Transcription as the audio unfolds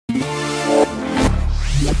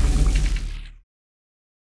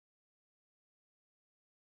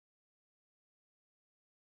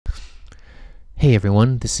Hey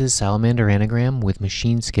everyone, this is Salamander Anagram with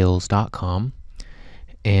MachineSkills.com,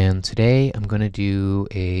 and today I'm going to do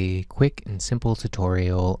a quick and simple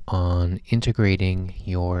tutorial on integrating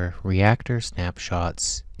your Reaktor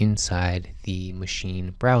snapshots inside the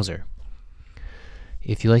Machine browser.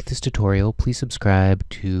 If you like this tutorial, please subscribe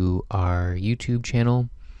to our YouTube channel.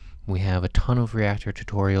 We have a ton of Reaktor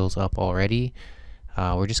tutorials up already.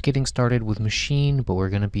 We're just getting started with Machine, but we're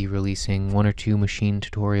going to be releasing 1 or 2 Machine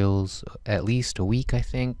tutorials at least a week, I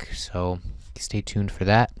think, so stay tuned for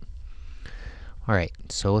that. Alright,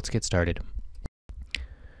 so let's get started.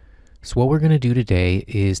 So what we're going to do today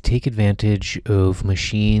is take advantage of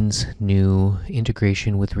Machine's new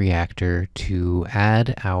integration with Reaktor to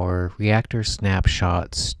add our Reaktor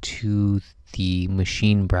snapshots to the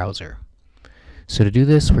Machine browser. So to do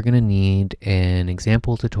this, we're going to need an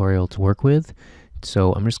example tutorial to work with.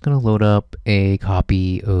 So I'm just going to load up a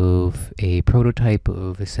copy of a prototype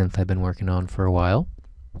of a synth I've been working on for a while.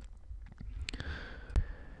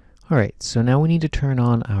 Alright, so now we need to turn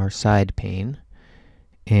on our side pane.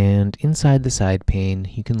 And inside the side pane,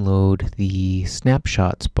 you can load the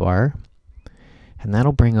snapshots bar. And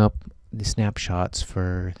that'll bring up the snapshots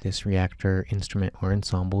for this Reaktor instrument or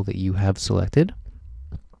ensemble that you have selected.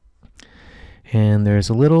 And there's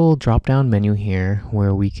a little drop-down menu here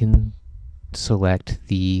where we can select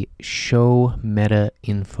the Show Meta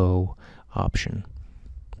Info option.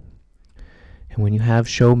 And when you have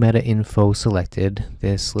Show Meta Info selected,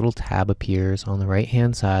 this little tab appears on the right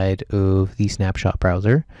hand side of the snapshot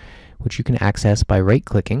browser, which you can access by right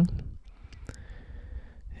clicking.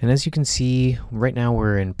 And as you can see, right now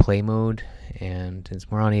we're in play mode and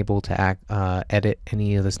we're unable to edit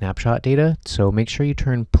any of the snapshot data, so make sure you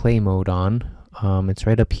turn play mode on. It's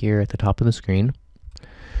right up here at the top of the screen.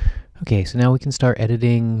 Okay, so now we can start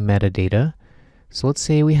editing metadata. So let's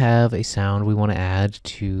say we have a sound we want to add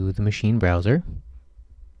to the Machine browser.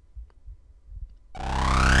 We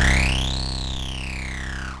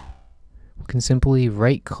can simply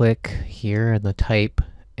right-click here in the type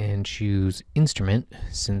and choose Instrument,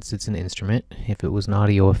 since it's an instrument. If it was an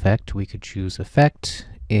audio effect, we could choose Effect.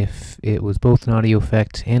 If it was both an audio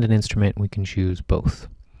effect and an instrument, we can choose both.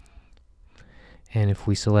 And if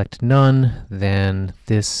we select None, then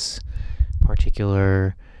this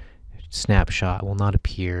particular snapshot will not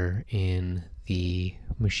appear in the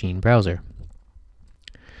Machine browser.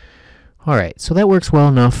 Alright, so that works well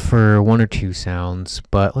enough for 1 or 2 sounds,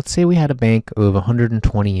 but let's say we had a bank of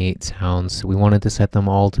 128 sounds. We wanted to set them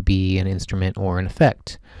all to be an instrument or an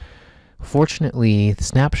effect. Fortunately, the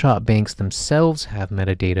snapshot banks themselves have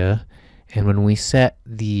metadata, and when we set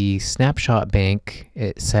the snapshot bank,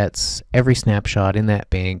 it sets every snapshot in that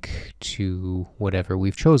bank to whatever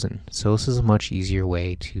we've chosen. So this is a much easier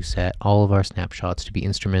way to set all of our snapshots to be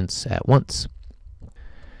instruments at once.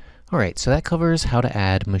 Alright, so that covers how to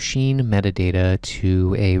add machine metadata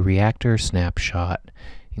to a Reaktor snapshot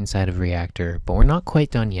inside of Reaktor, but we're not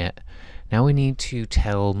quite done yet. Now we need to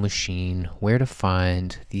tell Machine where to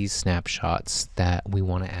find these snapshots that we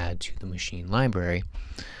want to add to the Machine library.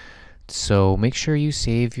 So make sure you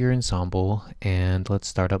save your ensemble and let's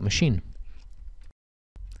start up Machine.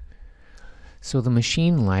 So the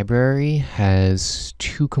Machine library has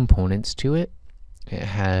 2 components to it. It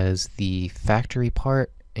has the factory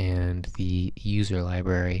part and the user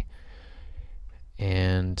library.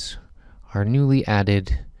 And our newly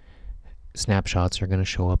added snapshots are going to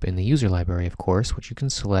show up in the user library, of course, which you can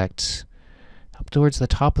select up towards the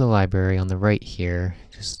top of the library on the right here.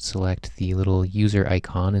 Just select the little user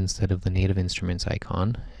icon instead of the native instruments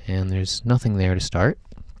icon, and there's nothing there to start.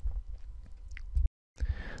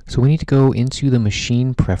 So we need to go into the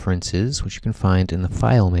Machine preferences, which you can find in the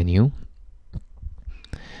File menu,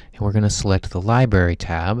 and we're going to select the Library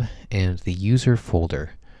tab and the User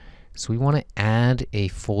folder. So we want to add a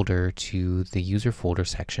folder to the User folder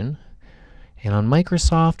section. And on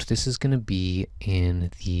Microsoft, this is going to be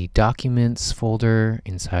in the Documents folder,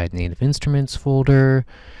 inside Native Instruments folder,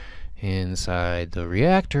 inside the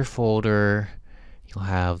Reaktor folder. You'll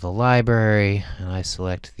have the library, and I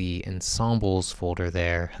select the Ensembles folder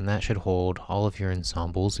there, and that should hold all of your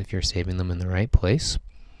ensembles if you're saving them in the right place.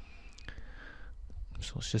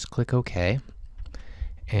 So let's just click OK.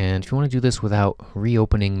 And if you want to do this without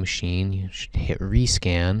reopening Machine, you should hit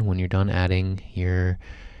Rescan when you're done adding your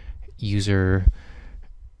user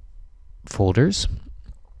folders,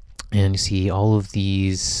 and you see all of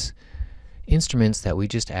these instruments that we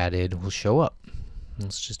just added will show up.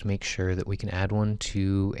 Let's just make sure that we can add one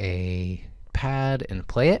to a pad and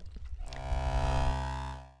play it.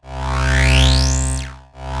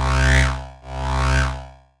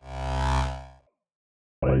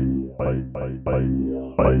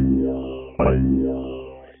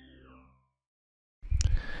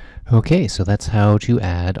 Okay, so that's how to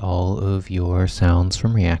add all of your sounds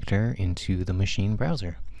from Reaktor into the Maschine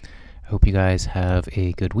browser. I hope you guys have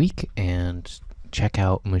a good week, and check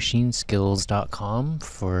out machineskills.com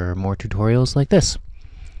for more tutorials like this.